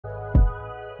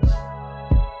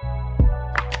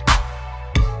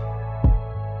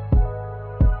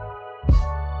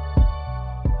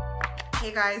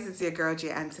Hey guys, it's your girl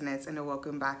J Antoinette and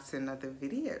welcome back to another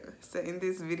video. So in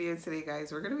this video today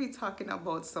guys, we're going to be talking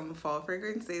about some fall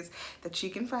fragrances that you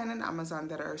can find on Amazon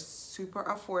that are super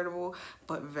affordable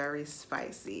but very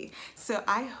spicy. So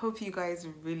I hope you guys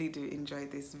really do enjoy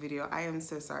this video. I am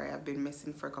so sorry I've been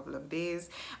missing for a couple of days.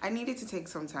 I needed to take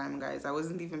some time guys. I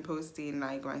wasn't even posting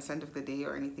like my scent of the day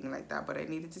or anything like that, but I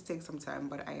needed to take some time,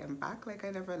 but I am back like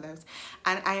I never left.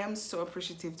 And I am so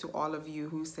appreciative to all of you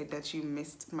who said that you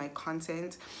missed my content.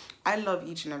 I love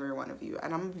each and every one of you,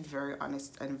 and I'm gonna be very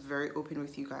honest and very open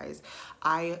with you guys.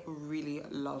 I really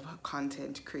love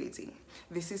content creating.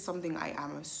 This is something I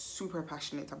am super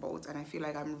passionate about, and I feel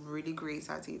like I'm really great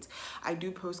at it. I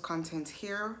do post content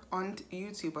here on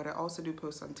YouTube, but I also do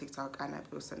post on TikTok and I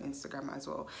post on Instagram as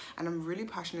well. And I'm really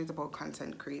passionate about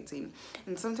content creating.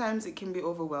 And sometimes it can be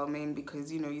overwhelming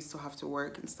because, you know, you still have to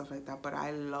work and stuff like that. But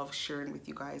I love sharing with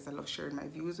you guys. I love sharing my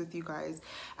views with you guys.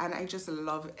 And I just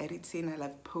love editing. I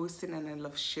love posting and I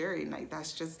love sharing. Like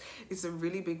that's just, it's a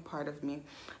really big part of me.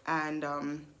 And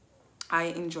I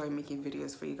enjoy making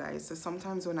videos for you guys. So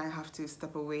sometimes when I have to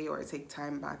step away or take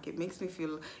time back, it makes me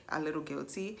feel a little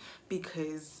guilty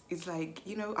because it's like,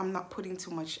 you know, I'm not putting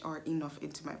too much or enough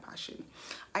into my passion.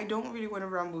 I don't really want to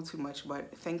ramble too much,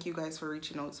 but thank you guys for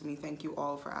reaching out to me. Thank you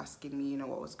all for asking me, you know,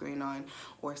 what was going on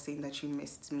or saying that you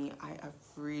missed me. I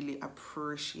really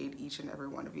appreciate each and every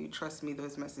one of you. Trust me,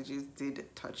 those messages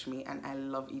did touch me and I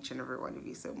love each and every one of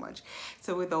you so much.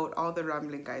 So without all the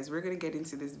rambling guys, we're going to get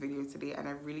into this video today and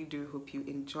I really do hope you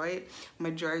enjoy it.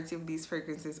 Majority of these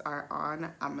fragrances are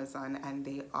on Amazon and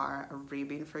they are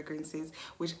Arabian fragrances,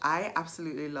 which I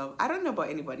absolutely love. I don't know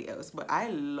about anybody else, but I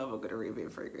love a good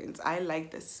Arabian fragrance. I like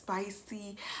the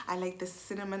spicy, I like the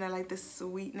cinnamon, I like the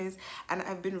sweetness, and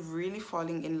I've been really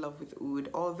falling in love with oud.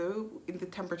 Although in the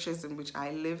temperatures in which I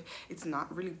live, it's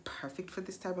not really perfect for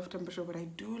this type of temperature, but I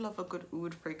do love a good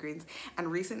oud fragrance.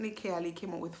 And recently Kayali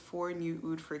came out with 4 new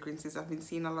oud fragrances. I've been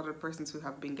seeing a lot of persons who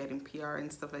have been getting PR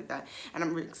and stuff like that, and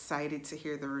I'm excited to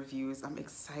hear the reviews. I'm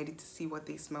excited to see what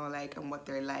they smell like and what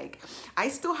they're like. I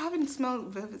still haven't smelled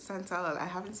Velvet Santal. I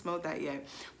haven't smelled that yet,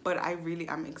 but I really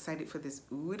am excited for this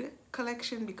oud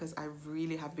collection because I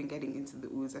really have been getting into the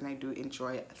ouds and I do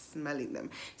enjoy smelling them.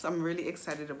 So I'm really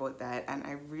excited about that and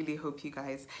I really hope you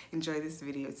guys enjoy this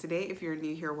video. Today, if you're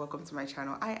new here, welcome to my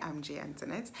channel. I am J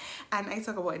Antoinette and I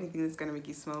talk about anything that's gonna make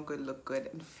you smell good, look good,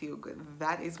 and feel good.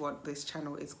 That is what this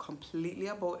channel is completely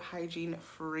about: hygiene,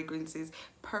 fragrances,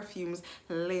 perfumes,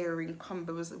 layering,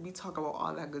 combos. We talk about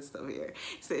all that good stuff here.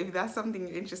 So if that's something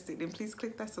you're interested in, please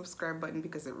click that subscribe button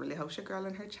because it really helps your girl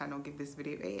on her channel. Give this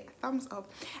video a thumbs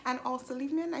up and also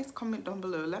leave me a nice comment down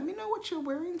below. Let me know what you're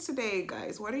wearing today,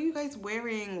 guys. What are you guys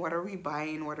wearing? What are we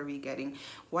buying? What are we getting?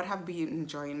 What have we been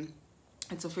enjoying?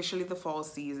 It's officially the fall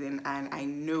season and I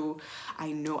know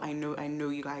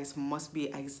you guys must be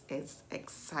as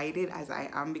excited as I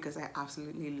am because I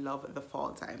absolutely love the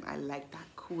fall time. I like that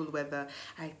cool weather.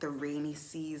 I like the rainy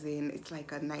season. It's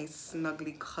like a nice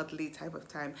snuggly cuddly type of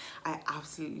time. I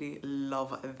absolutely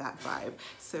love that vibe.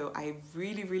 So I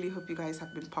really hope you guys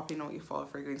have been popping out your fall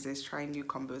fragrances, trying new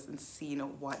combos and seeing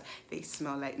what they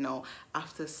smell like now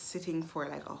after sitting for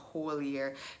like a whole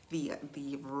year. The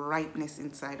ripeness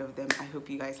inside of them, I hope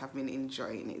you guys have been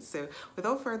enjoying it. So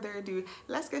without further ado,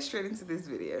 let's get straight into this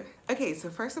video. Okay, so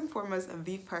first and foremost,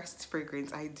 the first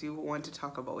fragrance I do want to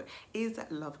talk about is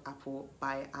Love Apple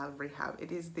by Al Rehab.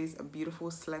 It is this beautiful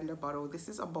slender bottle. This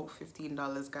is about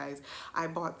 $15, guys. I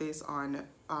bought this on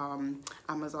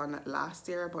Amazon last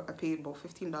year, but I paid about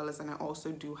 $15 and I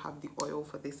also do have the oil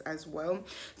for this as well.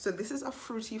 So this is a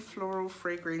fruity floral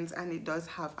fragrance and it does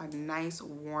have a nice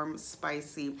warm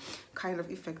spicy kind of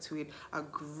effect to it, a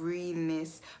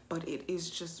greenness, but it is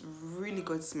just really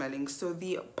good smelling. So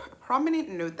the prominent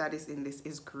note that is in this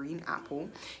is green apple.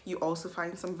 You also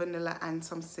find some vanilla and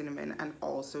some cinnamon and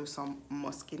also some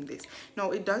musk in this.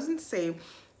 Now it doesn't say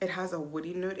it has a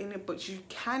woody note in it, but you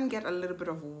can get a little bit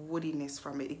of woodiness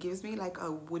from it. It gives me like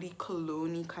a woody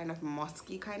cologne kind of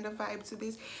musky kind of vibe to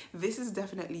this. This is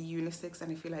definitely unisex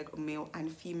and I feel like male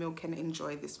and female can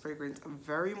enjoy this fragrance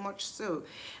very much so.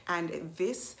 And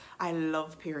this, I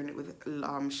love pairing it with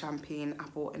champagne,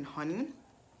 apple and honey.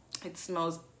 It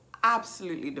smells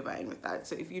absolutely divine with that.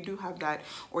 So if you do have that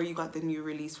or you got the new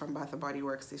release from Bath & Body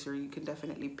Works this year, you can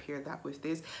definitely pair that with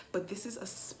this. But this is a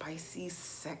spicy,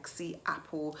 sexy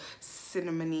apple,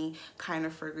 cinnamony kind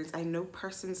of fragrance. I know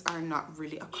persons are not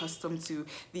really accustomed to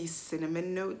the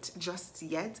cinnamon note just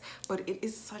yet, but it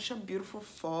is such a beautiful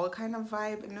fall kind of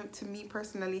vibe note to me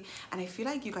personally, and I feel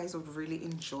like you guys would really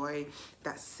enjoy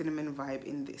that cinnamon vibe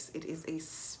in this. It is a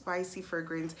spicy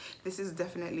fragrance. This is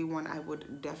definitely one I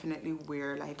would definitely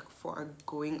wear like for a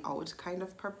going out kind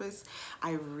of purpose.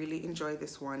 I really enjoy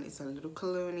this one. It's a little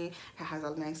cologne-y. It has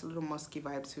a nice little musky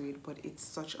vibe to it, but it's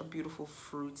such a beautiful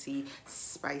fruity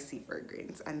spicy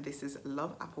fragrance. And this is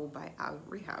Love Apple by Al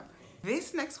Rehab.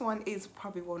 This next one is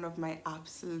probably one of my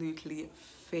absolutely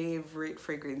favorite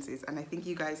fragrances, and I think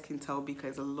you guys can tell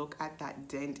because look at that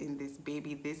dent in this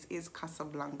baby. This is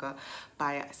Casablanca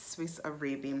by Swiss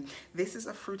Arabian. This is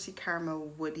a fruity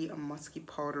caramel, woody, and musky,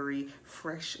 powdery,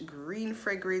 fresh green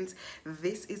fragrance.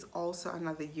 This is also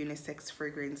another unisex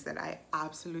fragrance that I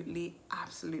absolutely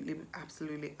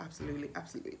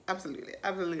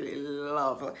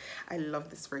love. I love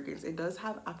this fragrance. It does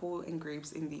have apple and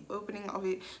grapes in the opening of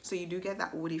it, so you do get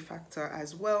that woody factor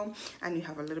as well, and you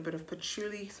have a little bit of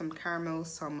patchouli, some caramel,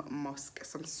 some musk,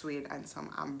 some suede, and some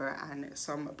amber, and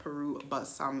some Peru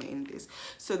balsam in this.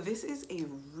 So this is a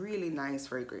really nice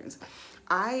fragrance.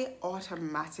 I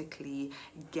automatically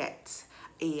get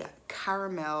a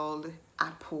carameled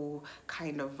apple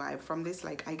kind of vibe from this.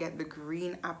 Like I get the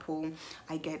green apple,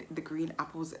 I get the green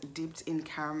apples dipped in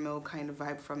caramel kind of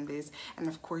vibe from this, and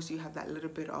of course you have that little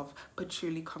bit of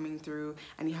patchouli coming through,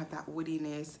 and you have that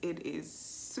woodiness. It is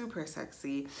super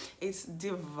sexy, it's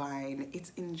divine,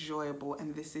 it's enjoyable,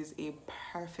 and this is a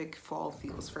perfect fall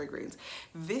feels fragrance.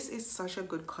 This is such a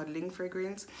good cuddling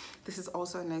fragrance. This is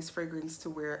also a nice fragrance to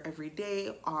wear every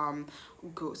day,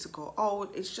 go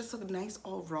out. It's just a nice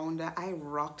all-rounder. I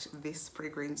rocked this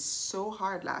fragrance so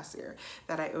hard last year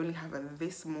that I only have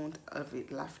this amount of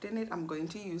it left in it. I'm going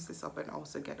to use this up and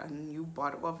also get a new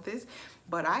bottle of this,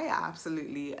 but I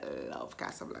absolutely love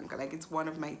Casablanca. Like it's one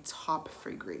of my top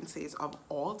fragrances of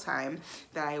all time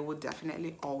that I would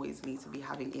definitely always need to be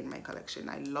having in my collection.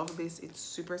 I love this. It's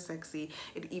super sexy.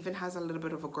 It even has a little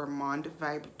bit of a gourmand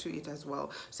vibe to it as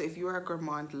well, so if you are a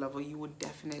gourmand lover, you would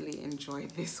definitely enjoy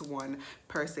this one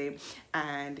per se.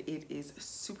 And it is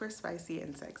super spicy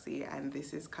and sexy, and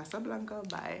this is Casablanca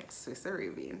by Swiss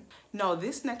Arabian. Now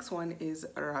this next one is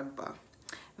Ragba.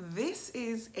 This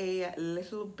is a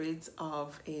little bit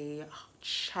of a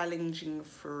challenging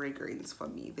fragrance for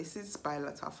me. This is by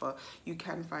Lattafa. You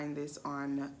can find this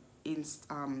on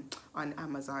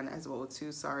Amazon as well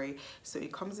too, sorry. So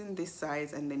it comes in this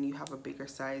size, and then you have a bigger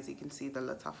size. You can see the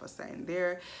Lattafa sign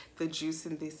there. The juice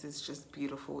in this is just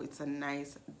beautiful. It's a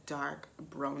nice dark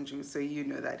brown juice, so you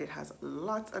know that it has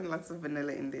lots and lots of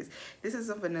vanilla in this. This is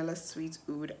a vanilla sweet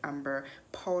oud amber,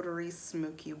 powdery,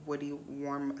 smoky, woody,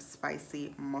 warm,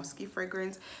 spicy, musky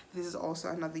fragrance. This is also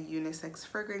another unisex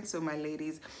fragrance, so my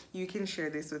ladies, you can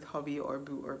share this with hubby or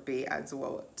boo or bae as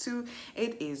well too.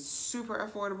 It is super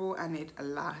affordable and it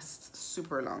lasts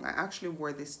super long. I actually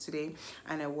wore this today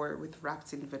and I wore it with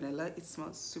wrapped in vanilla. It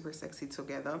smells super sexy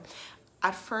together.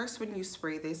 At first, when you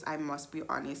spray this, I must be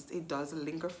honest, it does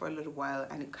linger for a little while,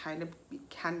 and it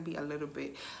can be a little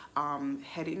bit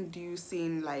head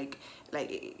inducing, like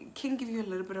it can give you a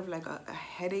little bit of like a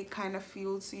headache kind of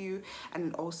feel to you, and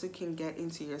it also can get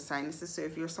into your sinuses. So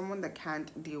if you're someone that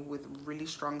can't deal with really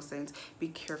strong scents, be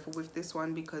careful with this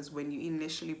one, because when you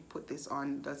initially put this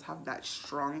on, it does have that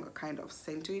strong kind of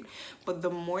scent to it, but the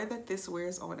more that this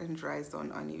wears on and dries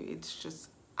down on you, it's just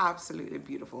absolutely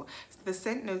beautiful. The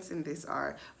scent notes in this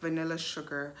are vanilla,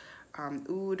 sugar,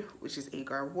 oud, which is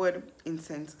agar wood,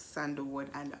 incense, sandalwood,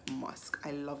 and musk.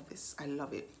 I love this. I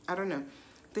love it. I don't know,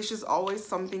 there's just always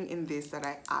something in this that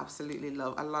I absolutely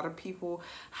love. A lot of people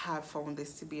have found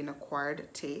this to be an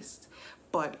acquired taste,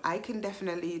 but I can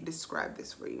definitely describe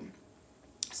this for you.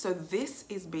 So this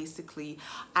is basically,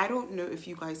 I don't know if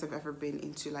you guys have ever been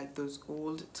into like those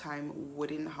old time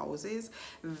wooden houses.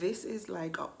 This is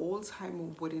like an old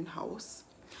time wooden house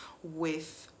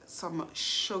with some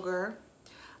sugar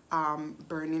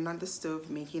burning on the stove,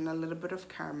 making a little bit of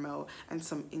caramel, and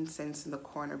some incense in the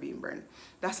corner being burned.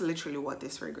 That's literally what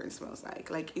this fragrance smells like.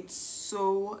 Like, it's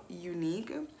so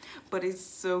unique, but it's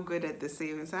so good at the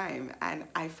same time. And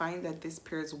I find that this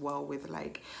pairs well with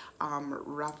like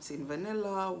wrapped in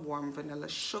vanilla, warm vanilla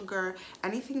sugar,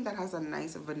 anything that has a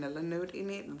nice vanilla note in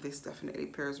it. This definitely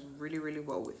pairs really, really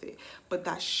well with it. But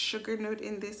that sugar note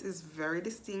in this is very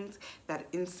distinct. That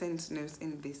incense note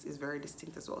in this is very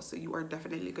distinct as well. So you are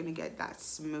definitely going to get that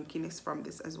smokiness from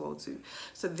this as well too.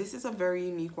 So this is a very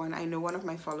unique one. I know one of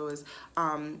my followers,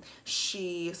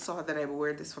 she saw that I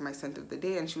wear this for my scent of the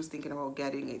day, and she was thinking about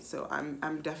getting it. So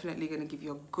I'm definitely going to give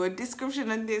you a good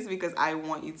description on this, because I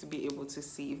want you to be able to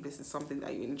see if this is something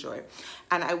that you enjoy.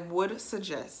 And I would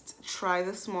suggest try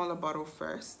the smaller bottle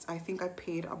first. I think I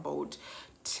paid about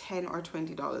 $10 or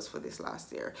 $20 for this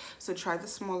last year. So try the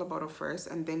smaller bottle first,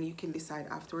 and then you can decide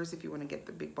afterwards if you want to get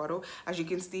the big bottle. As you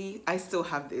can see, I still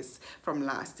have this from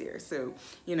last year, so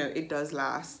you know it does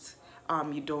last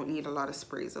You don't need a lot of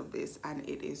sprays of this, and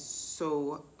it is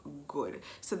so good.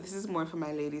 So this is more for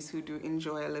my ladies who do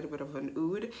enjoy a little bit of an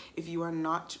oud. If you are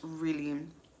not really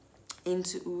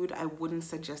into oud, I wouldn't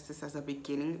suggest this as a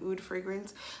beginning oud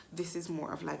fragrance. This is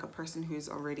more of like a person who's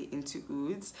already into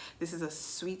ouds. This is a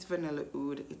sweet vanilla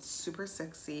oud. It's super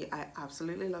sexy. I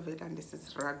absolutely love it. And this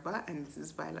is Ragba, and this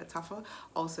is by Lattafa,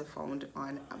 also found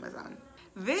on Amazon.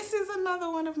 This is another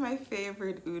one of my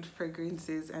favorite oud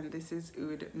fragrances, and this is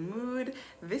Oud Mood.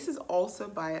 This is also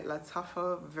by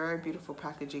Lattafa. Very beautiful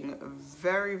packaging,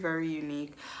 very, very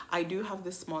unique. I do have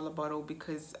this smaller bottle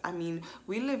because, I mean,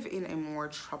 we live in a more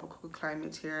tropical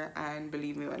climate here, and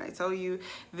believe me when I tell you,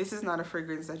 this is not a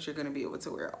fragrance that you're going to be able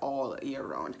to wear all year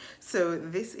round. So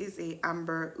this is a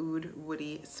amber oud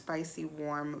woody spicy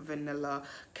warm vanilla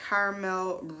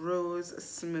caramel rose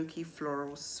smoky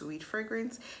floral sweet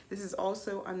fragrance. This is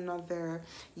also another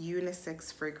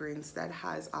unisex fragrance that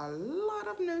has a lot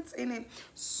of notes in it.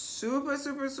 Super,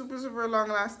 super, super, super long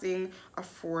lasting,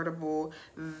 affordable.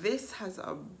 This has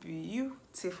a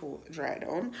beautiful dry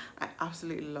down. I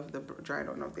absolutely love the dry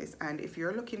down of this. And if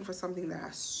you're looking for something that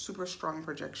has super strong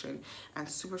projection and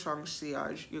super strong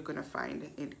sillage, you're gonna find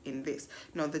it in this.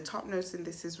 Now the top notes in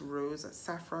this is rose,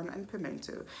 saffron, and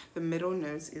pimento. The middle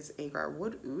notes is agar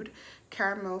wood oud,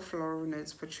 caramel, floral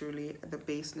notes, patchouli. The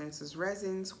base notes is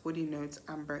resins, woody notes,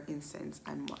 amber, incense,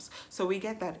 and musk. So we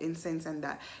get that incense and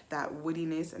that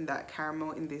woodiness and that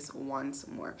caramel in this once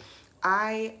more.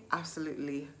 I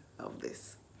absolutely love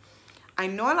this. I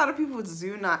know a lot of people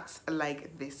do not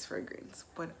like this fragrance,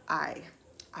 but I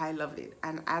love it.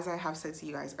 And as I have said to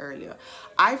you guys earlier,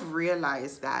 I've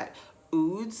realized that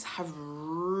ouds have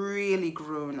really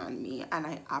grown on me, and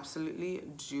I absolutely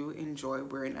do enjoy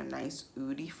wearing a nice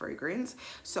oudy fragrance.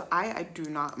 So I do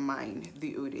not mind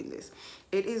the oud in this.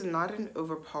 It is not an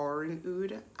overpowering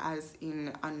oud as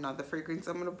in another fragrance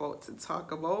I'm about to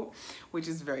talk about, which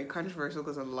is very controversial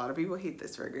because a lot of people hate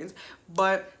this fragrance,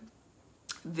 but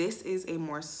this is a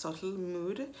more subtle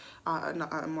mood,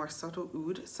 a more subtle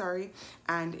oud, sorry,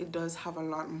 and it does have a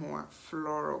lot more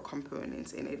floral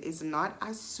components in it. It's not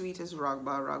as sweet as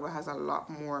Ragba. Ragba has a lot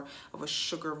more of a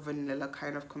sugar vanilla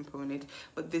kind of component,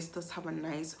 but this does have a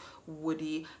nice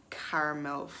woody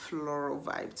caramel floral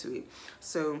vibe to it.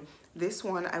 So this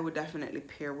one I would definitely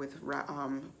pair with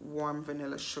warm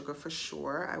vanilla sugar for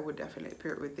sure. I would definitely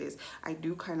pair it with this. I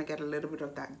do kind of get a little bit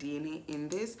of that DNA in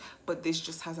this, but this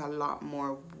just has a lot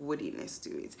more woodiness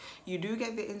to it. You do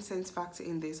get the incense factor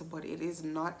in this, but it is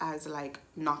not as like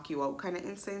knock you out kind of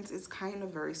incense. It's kind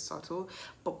of very subtle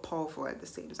but powerful at the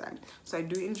same time. So I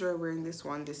do enjoy wearing this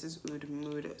one. This is Oud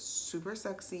Mood, super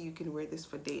sexy. You can wear this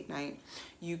for date night.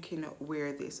 You can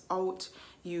wear this out.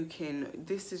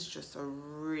 This is just a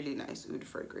really nice oud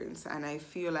fragrance, and I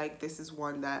feel like this is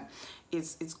one that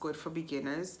it's good for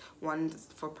beginners, one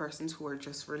for persons who are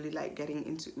just really like getting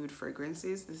into oud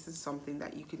fragrances. This is something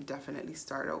that you can definitely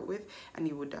start out with and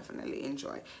you would definitely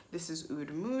enjoy. This is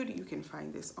Oud Mood. You can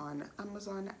find this on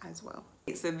Amazon as well.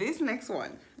 So this next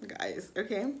one, guys,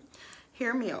 okay,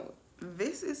 hear me out.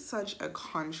 This is such a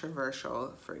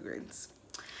controversial fragrance.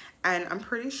 And I'm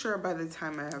pretty sure by the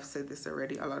time I have said this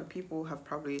already, a lot of people have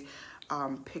probably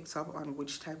picked up on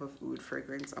which type of oud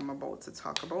fragrance I'm about to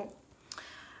talk about.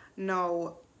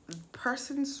 Now,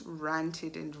 persons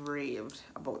ranted and raved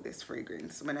about this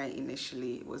fragrance when I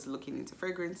initially was looking into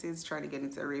fragrances, trying to get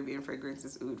into Arabian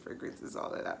fragrances, oud fragrances,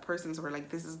 all of that. Persons were like,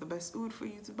 this is the best oud for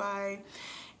you to buy.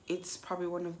 It's probably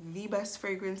one of the best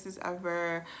fragrances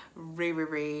ever.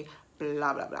 Ray,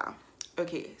 blah, blah, blah.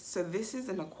 Okay, so this is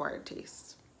an acquired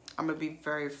taste. I'm gonna be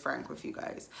very frank with you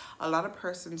guys. A lot of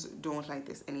persons don't like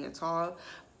this any at all,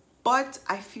 but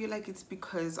I feel like it's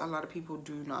because a lot of people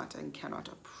do not and cannot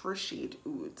appreciate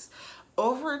ouds.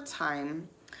 Over time,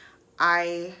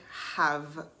 I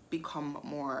have become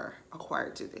more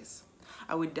acquired to this.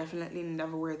 I would definitely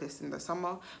never wear this in the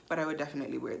summer, but I would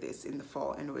definitely wear this in the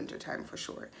fall and winter time for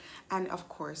sure. And of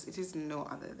course, it is no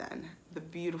other than the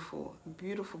beautiful,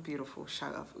 beautiful, beautiful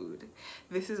Shalaf Oud.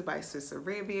 This is by Swiss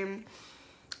Arabian.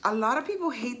 A lot of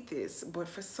people hate this, but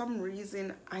for some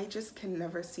reason, I just can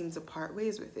never seem to part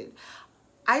ways with it.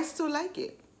 I still like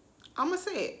it. I'm gonna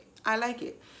say it. I like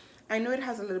it. I know it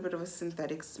has a little bit of a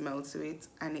synthetic smell to it,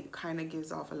 and it kind of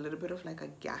gives off a little bit of like a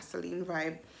gasoline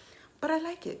vibe, but I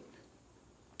like it.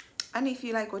 And if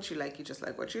you like what you like, you just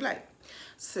like what you like.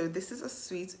 So this is a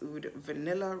sweet oud,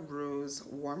 vanilla, rose,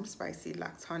 warm, spicy,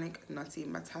 lactonic, nutty,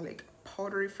 metallic,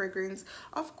 powdery fragrance.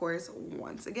 Of course,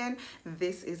 once again,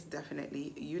 this is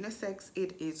definitely unisex.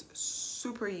 It is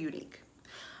super unique.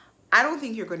 I don't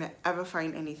think you're gonna ever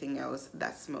find anything else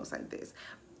that smells like this.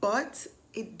 But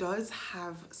it does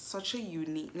have such a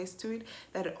uniqueness to it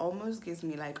that it almost gives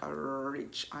me like a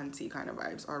rich auntie kind of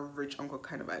vibes or rich uncle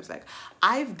kind of vibes. Like,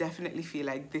 I definitely feel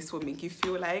like this will make you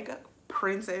feel like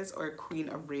princess or queen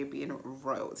Arabian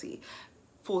royalty.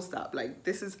 Full stop. Like,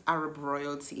 this is Arab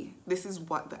royalty. This is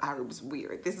what the Arabs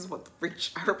wear. This is what the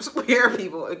rich Arabs wear,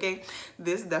 people. Okay,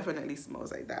 this definitely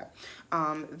smells like that.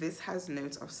 This has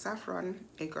notes of saffron,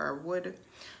 agar wood,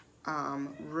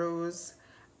 rose,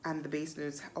 and the base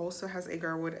notes also has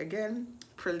agar wood again,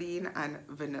 praline, and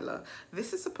vanilla.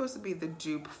 This is supposed to be the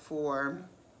dupe for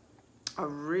a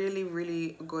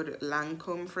really good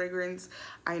Lancome fragrance.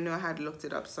 I know I had looked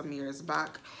it up some years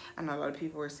back, and a lot of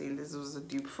people were saying this was a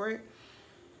dupe for it.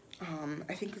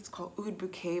 I think it's called Oud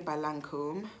Bouquet by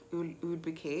Lancome. Oud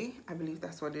Bouquet, I believe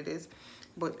that's what it is.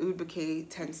 But Oud Bouquet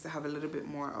tends to have a little bit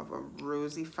more of a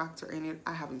rosy factor in it.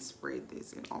 I haven't sprayed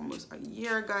this in almost a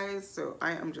year, guys, so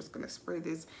I am just gonna spray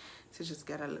this to just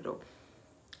get a little,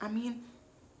 I mean,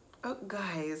 oh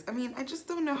guys, I mean, I just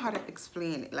don't know how to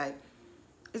explain it. Like,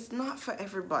 it's not for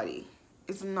everybody.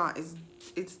 It's not.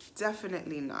 It's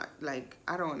definitely not. Like,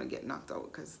 I don't want to get knocked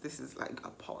out because this is like a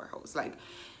powerhouse. Like,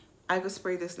 I could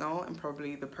spray this now and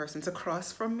probably the persons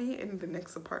across from me in the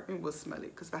next apartment will smell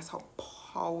it, because that's how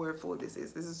powerful this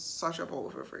is. This is such a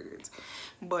powerful fragrance.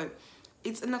 But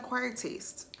it's an acquired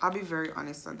taste. I'll be very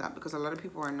honest on that, because a lot of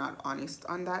people are not honest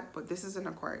on that, but this is an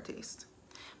acquired taste.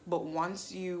 But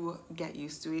once you get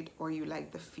used to it, or you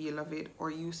like the feel of it, or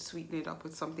you sweeten it up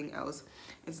with something else,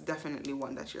 it's definitely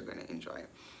one that you're going to enjoy.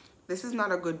 This is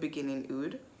not a good beginning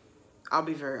oud. I'll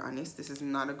be very honest, this is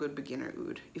not a good beginner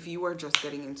oud. If you are just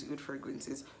getting into oud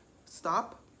fragrances,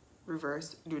 stop,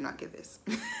 reverse, do not get this.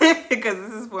 Because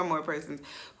this is for more persons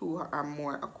who are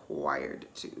more acquired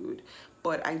to oud.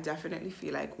 But I definitely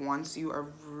feel like once you are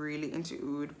really into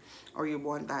oud, or you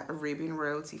want that Arabian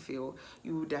royalty feel,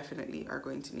 you definitely are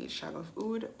going to need Shag of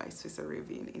Oud by Swiss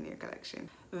Arabian in your collection.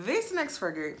 This next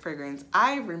fragrance,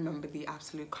 I remember the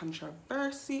absolute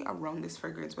controversy around this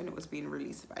fragrance when it was being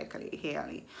released by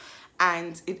Hailey.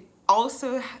 And it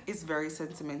also is very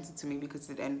sentimental to me because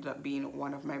it ended up being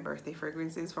one of my birthday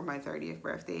fragrances for my 30th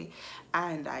birthday,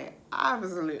 and I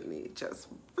absolutely just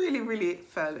really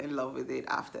fell in love with it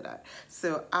after that.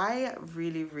 So I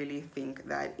really think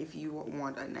that if you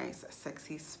want a nice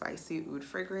sexy spicy oud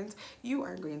fragrance, you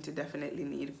are going to definitely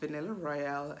need Vanilla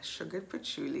Royale Sugared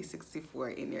Patchouli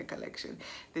 64 in your collection.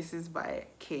 This is by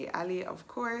K. Ali, of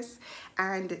course,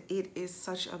 and it is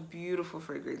such a beautiful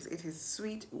fragrance. It is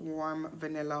sweet, warm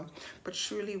vanilla,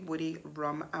 patchouli, woody,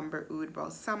 rum, amber oud,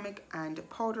 balsamic, and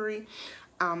powdery.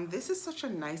 This is such a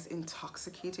nice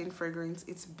intoxicating fragrance.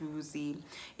 It's boozy,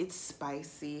 it's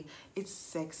spicy, it's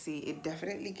sexy. It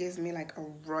definitely gives me like a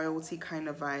royalty kind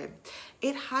of vibe.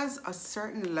 It has a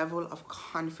certain level of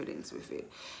confidence with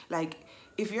it. Like,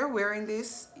 if you're wearing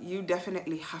this, you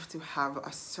definitely have to have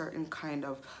a certain kind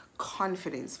of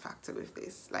confidence factor with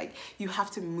this. Like, you have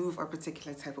to move a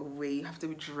particular type of way, you have to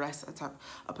dress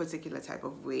a particular type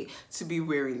of way to be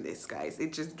wearing this, guys.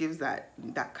 It just gives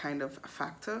that kind of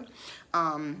factor.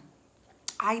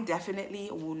 I definitely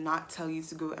will not tell you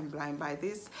to go and blind buy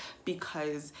this,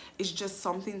 because it's just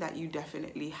something that you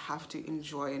definitely have to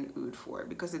enjoy an oud for,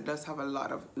 because it does have a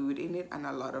lot of oud in it and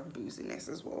a lot of booziness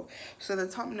as well. So the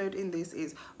top note in this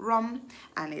is rum,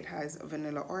 and it has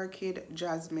vanilla orchid,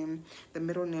 jasmine. The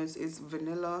middle notes is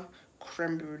vanilla,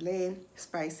 creme brulee,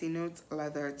 spicy notes,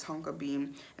 leather, tonka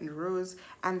bean, and rose.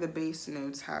 And the base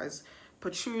notes has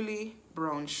patchouli,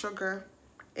 brown sugar,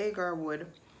 agar wood,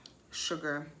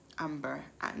 sugar, amber,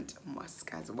 and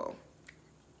musk as well.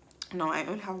 Now, I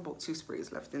only have about 2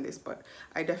 sprays left in this, but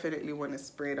I definitely want to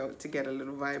spray it out to get a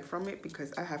little vibe from it,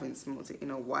 because I haven't smelled it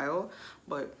in a while.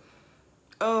 But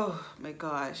oh my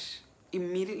gosh,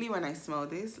 immediately when I smell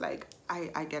this, like,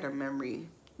 I get a memory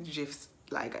gif.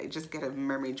 Like, I just get a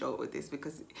memory jolt with this,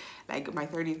 because like my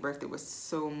 30th birthday was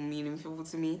so meaningful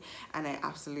to me, and I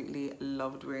absolutely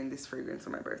loved wearing this fragrance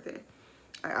on my birthday.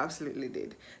 I absolutely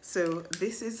did. So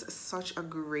this is such a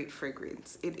great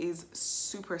fragrance. It is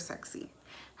super sexy.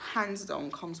 Hands down,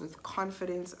 comes with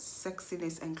confidence,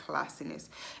 sexiness, and classiness.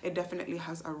 It definitely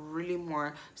has a really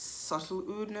more subtle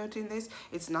oud note in this.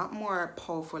 It's not more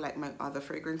powerful like my other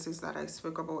fragrances that I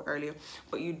spoke about earlier,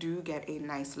 but you do get a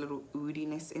nice little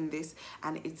oudiness in this,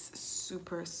 and it's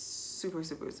super sexy.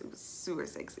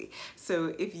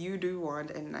 So if you do want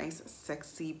a nice,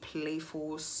 sexy,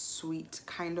 playful, sweet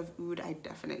kind of oud, I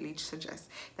definitely suggest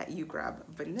that you grab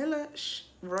Vanilla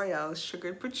Royale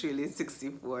Sugared Patchouli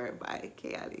 64 by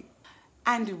K. Ali.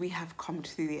 And we have come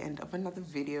to the end of another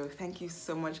video. Thank you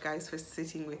so much guys for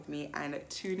sitting with me and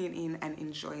tuning in and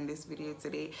enjoying this video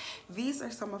today. These are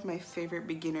some of my favorite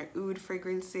beginner oud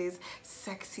fragrances,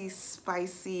 sexy,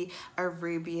 spicy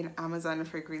Arabian Amazon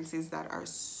fragrances that are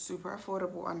super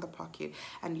affordable on the pocket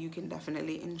and you can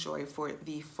definitely enjoy for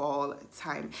the fall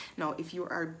time. Now if you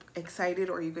are excited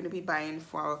or you're going to be buying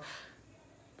for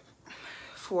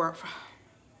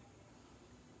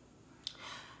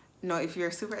now, if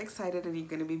you're super excited and you're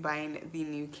going to be buying the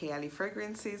new Kayali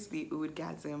fragrances, the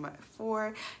Oudgasm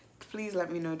 4, please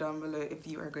let me know down below if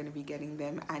you are going to be getting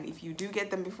them. And if you do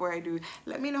get them before I do,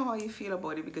 let me know how you feel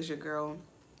about it because your girl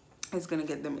is going to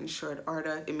get them in short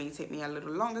order. It may take me a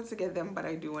little longer to get them, but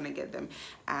I do want to get them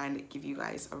and give you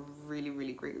guys a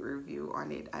really great review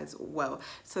on it as well.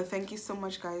 So thank you so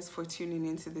much guys for tuning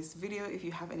into this video. If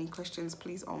you have any questions,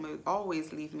 please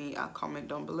always leave me a comment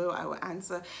down below. I will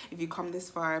answer. If you come this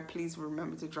far, please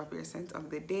remember to drop your scent of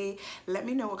the day. Let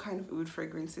me know what kind of oud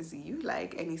fragrances you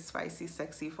like, any spicy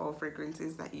sexy fall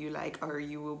fragrances that you like or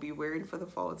you will be wearing for the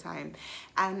fall time.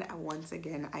 And once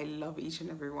again, I love each and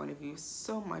every one of you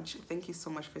so much. Thank you so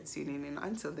much for tuning in.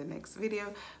 Until the next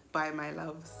video, bye my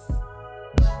loves.